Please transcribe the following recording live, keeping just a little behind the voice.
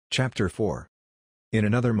Chapter 4. In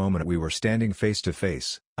another moment we were standing face to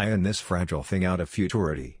face, I and this fragile thing out of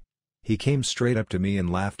futurity. He came straight up to me and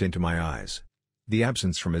laughed into my eyes. The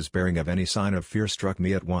absence from his bearing of any sign of fear struck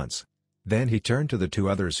me at once. Then he turned to the two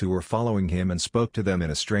others who were following him and spoke to them in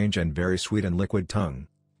a strange and very sweet and liquid tongue.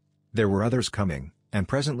 There were others coming, and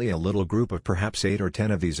presently a little group of perhaps 8 or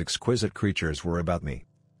 10 of these exquisite creatures were about me.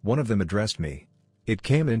 One of them addressed me. It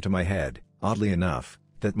came into my head, oddly enough,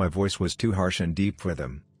 that my voice was too harsh and deep for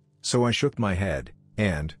them. So I shook my head,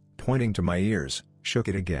 and, pointing to my ears, shook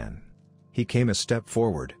it again. He came a step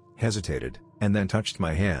forward, hesitated, and then touched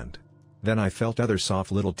my hand. Then I felt other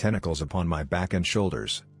soft little tentacles upon my back and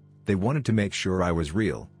shoulders. They wanted to make sure I was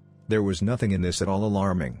real. There was nothing in this at all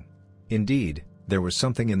alarming. Indeed, there was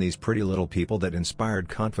something in these pretty little people that inspired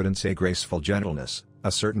confidence, a graceful gentleness,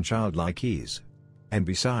 a certain childlike ease. And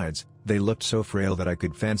besides, they looked so frail that I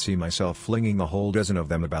could fancy myself flinging a whole dozen of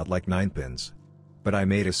them about like ninepins. But I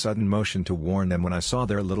made a sudden motion to warn them when I saw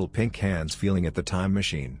their little pink hands feeling at the time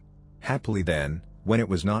machine. Happily then, when it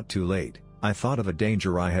was not too late, I thought of a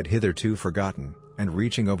danger I had hitherto forgotten, and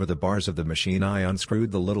reaching over the bars of the machine I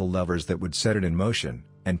unscrewed the little levers that would set it in motion,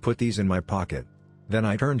 and put these in my pocket. Then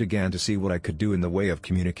I turned again to see what I could do in the way of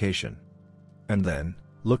communication. And then,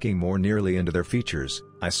 looking more nearly into their features,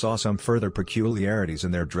 I saw some further peculiarities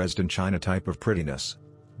in their Dresden china type of prettiness.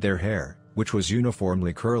 Their hair, which was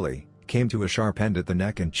uniformly curly, came to a sharp end at the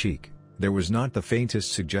neck and cheek. There was not the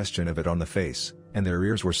faintest suggestion of it on the face, and their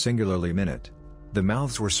ears were singularly minute. The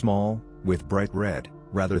mouths were small, with bright red,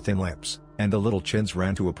 rather thin lips, and the little chins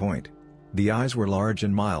ran to a point. The eyes were large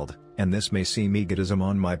and mild, and this may seem egotism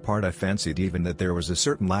on my part. I fancied even that there was a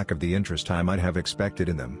certain lack of the interest I might have expected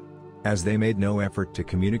in them. As they made no effort to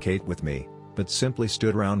communicate with me, but simply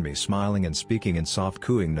stood around me smiling and speaking in soft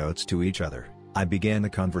cooing notes to each other, I began the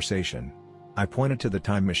conversation. I pointed to the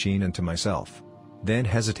time machine and to myself. Then,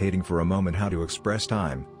 hesitating for a moment how to express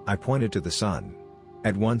time, I pointed to the sun.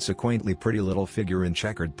 At once a quaintly pretty little figure in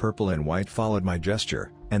checkered purple and white followed my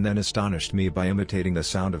gesture, and then astonished me by imitating the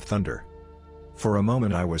sound of thunder. For a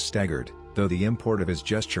moment I was staggered, though the import of his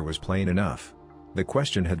gesture was plain enough. The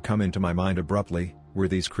question had come into my mind abruptly: were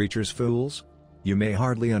these creatures fools? You may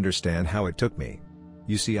hardly understand how it took me.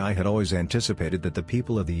 You see, I had always anticipated that the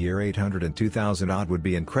people of the year 800 and 2000 odd would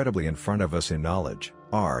be incredibly in front of us in knowledge,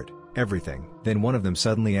 art, everything. Then one of them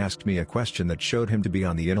suddenly asked me a question that showed him to be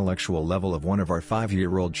on the intellectual level of one of our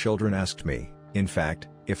 5-year-old children. Asked me, in fact,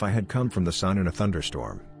 if I had come from the sun in a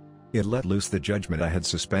thunderstorm. It let loose the judgment I had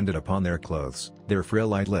suspended upon their clothes, their frail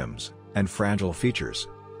light limbs, and fragile features.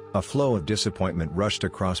 A flow of disappointment rushed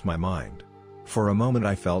across my mind. For a moment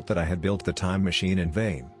I felt that I had built the time machine in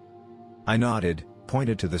vain. I nodded,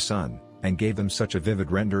 pointed to the sun, and gave them such a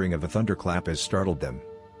vivid rendering of a thunderclap as startled them.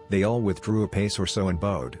 They all withdrew a pace or so and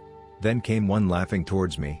bowed. Then came one laughing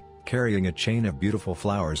towards me, carrying a chain of beautiful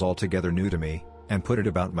flowers altogether new to me, and put it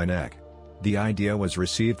about my neck. The idea was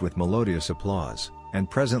received with melodious applause, and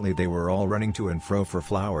presently they were all running to and fro for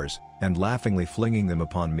flowers, and laughingly flinging them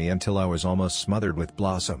upon me until I was almost smothered with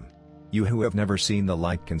blossom. You who have never seen the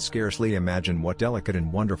like can scarcely imagine what delicate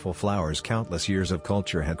and wonderful flowers countless years of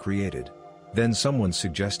culture had created. Then someone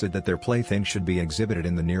suggested that their plaything should be exhibited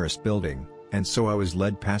in the nearest building, and so I was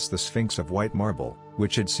led past the Sphinx of white marble,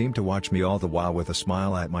 which had seemed to watch me all the while with a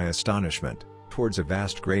smile at my astonishment, towards a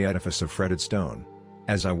vast grey edifice of fretted stone.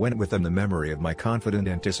 As I went with them, the memory of my confident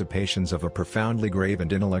anticipations of a profoundly grave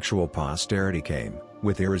and intellectual posterity came,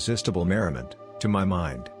 with irresistible merriment, to my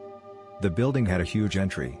mind. The building had a huge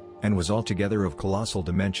entry, and was altogether of colossal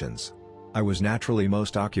dimensions. I was naturally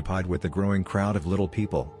most occupied with the growing crowd of little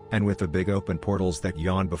people, and with the big open portals that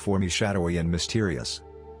yawned before me shadowy and mysterious.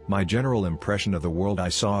 My general impression of the world I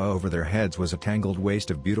saw over their heads was a tangled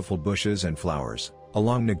waste of beautiful bushes and flowers, a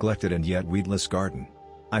long neglected and yet weedless garden.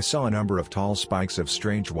 I saw a number of tall spikes of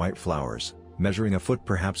strange white flowers, measuring a foot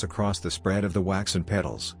perhaps across the spread of the waxen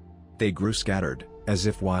petals. They grew scattered, as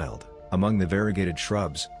if wild, among the variegated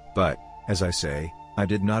shrubs, but, as I say, I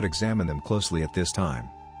did not examine them closely at this time.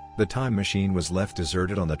 The time machine was left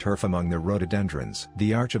deserted on the turf among the rhododendrons.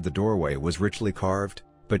 The arch of the doorway was richly carved,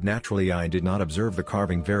 but naturally I did not observe the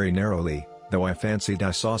carving very narrowly, though I fancied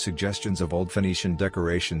I saw suggestions of old Phoenician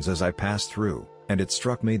decorations as I passed through, and it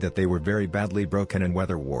struck me that they were very badly broken and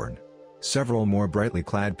weather-worn. Several more brightly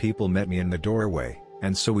clad people met me in the doorway,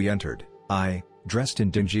 and so we entered, I, dressed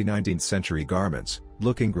in dingy 19th-century garments,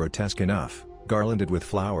 looking grotesque enough, garlanded with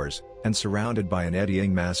flowers, and surrounded by an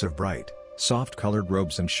eddying mass of bright, soft-colored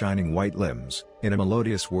robes and shining white limbs, in a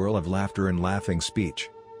melodious whirl of laughter and laughing speech.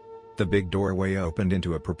 The big doorway opened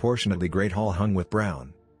into a proportionately great hall hung with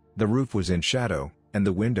brown. The roof was in shadow, and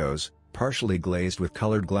the windows, partially glazed with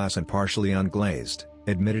colored glass and partially unglazed,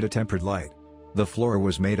 admitted a tempered light. The floor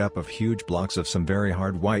was made up of huge blocks of some very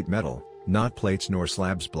hard white metal, not plates nor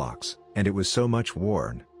slabs blocks, and it was so much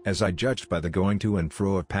worn, as I judged by the going to and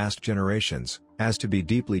fro of past generations, as to be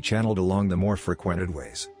deeply channeled along the more frequented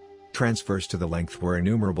ways. Transverse to the length were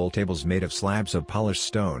innumerable tables made of slabs of polished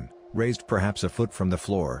stone, raised perhaps a foot from the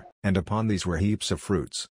floor, and upon these were heaps of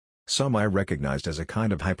fruits. Some I recognized as a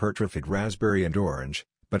kind of hypertrophied raspberry and orange,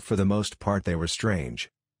 but for the most part they were strange.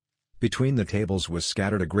 Between the tables was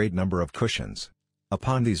scattered a great number of cushions.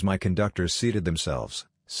 Upon these my conductors seated themselves,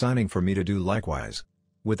 signing for me to do likewise.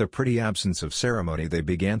 With a pretty absence of ceremony they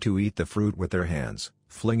began to eat the fruit with their hands,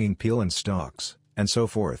 flinging peel and stalks, and so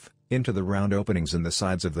forth, into the round openings in the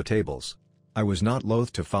sides of the tables. I was not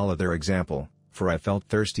loath to follow their example, for I felt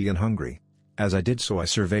thirsty and hungry. As I did so I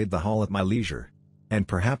surveyed the hall at my leisure. And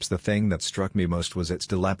perhaps the thing that struck me most was its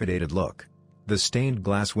dilapidated look. The stained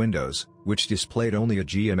glass windows, which displayed only a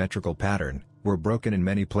geometrical pattern, were broken in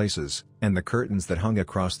many places, and the curtains that hung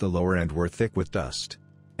across the lower end were thick with dust.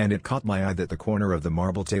 And it caught my eye that the corner of the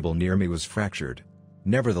marble table near me was fractured.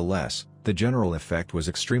 Nevertheless, the general effect was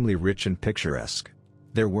extremely rich and picturesque.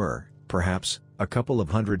 There were, perhaps, a couple of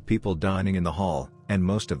hundred people dining in the hall, and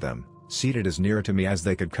most of them, seated as near to me as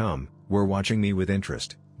they could come, were watching me with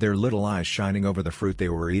interest, their little eyes shining over the fruit they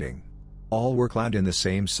were eating. All were clad in the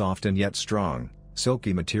same soft and yet strong,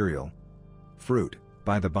 silky material. Fruit,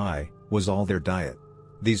 by the by, was all their diet.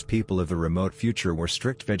 These people of the remote future were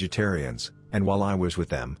strict vegetarians, and while I was with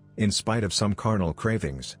them, in spite of some carnal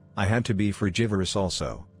cravings, I had to be frugivorous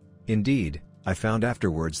also. Indeed, I found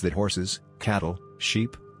afterwards that horses, cattle,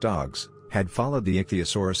 sheep, dogs, had followed the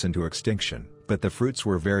ichthyosaurus into extinction, but the fruits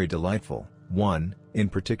were very delightful. One, in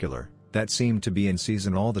particular, that seemed to be in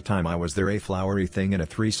season all the time I was there, a flowery thing in a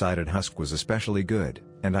three-sided husk, was especially good,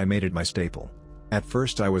 and I made it my staple. At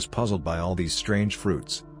first I was puzzled by all these strange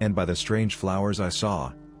fruits, and by the strange flowers I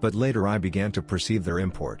saw, but later I began to perceive their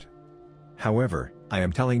import. However, I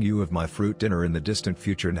am telling you of my fruit dinner in the distant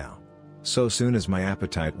future now. So soon as my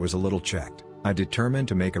appetite was a little checked, I determined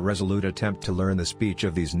to make a resolute attempt to learn the speech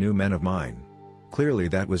of these new men of mine. Clearly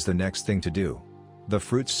that was the next thing to do. The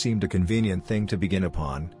fruits seemed a convenient thing to begin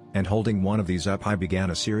upon, and holding one of these up I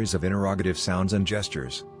began a series of interrogative sounds and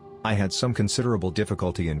gestures. I had some considerable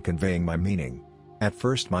difficulty in conveying my meaning. At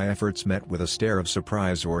first my efforts met with a stare of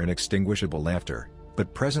surprise or inextinguishable laughter,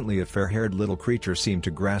 but presently a fair-haired little creature seemed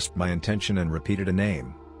to grasp my intention and repeated a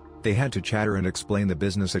name. They had to chatter and explain the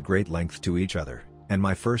business at great length to each other, and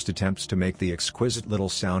my first attempts to make the exquisite little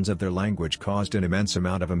sounds of their language caused an immense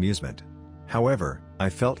amount of amusement. However, I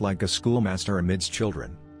felt like a schoolmaster amidst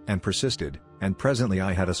children, and persisted, and presently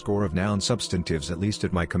I had a score of noun substantives at least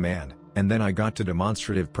at my command, and then I got to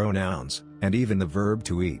demonstrative pronouns, and even the verb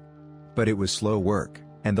to eat. But it was slow work,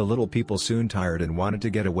 and the little people soon tired and wanted to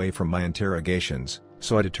get away from my interrogations,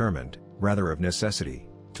 so I determined, rather of necessity,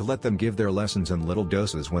 to let them give their lessons in little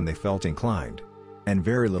doses when they felt inclined. And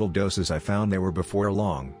very little doses I found they were before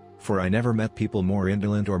long, for I never met people more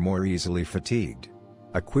indolent or more easily fatigued.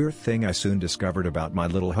 A queer thing I soon discovered about my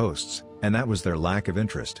little hosts, and that was their lack of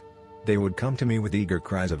interest. They would come to me with eager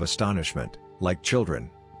cries of astonishment, like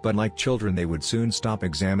children, but like children they would soon stop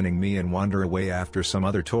examining me and wander away after some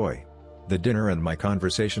other toy. The dinner and my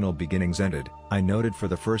conversational beginnings ended, I noted for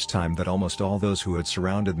the first time that almost all those who had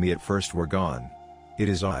surrounded me at first were gone. It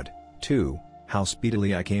is odd, too, how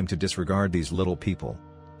speedily I came to disregard these little people.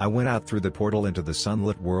 I went out through the portal into the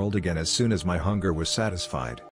sunlit world again as soon as my hunger was satisfied.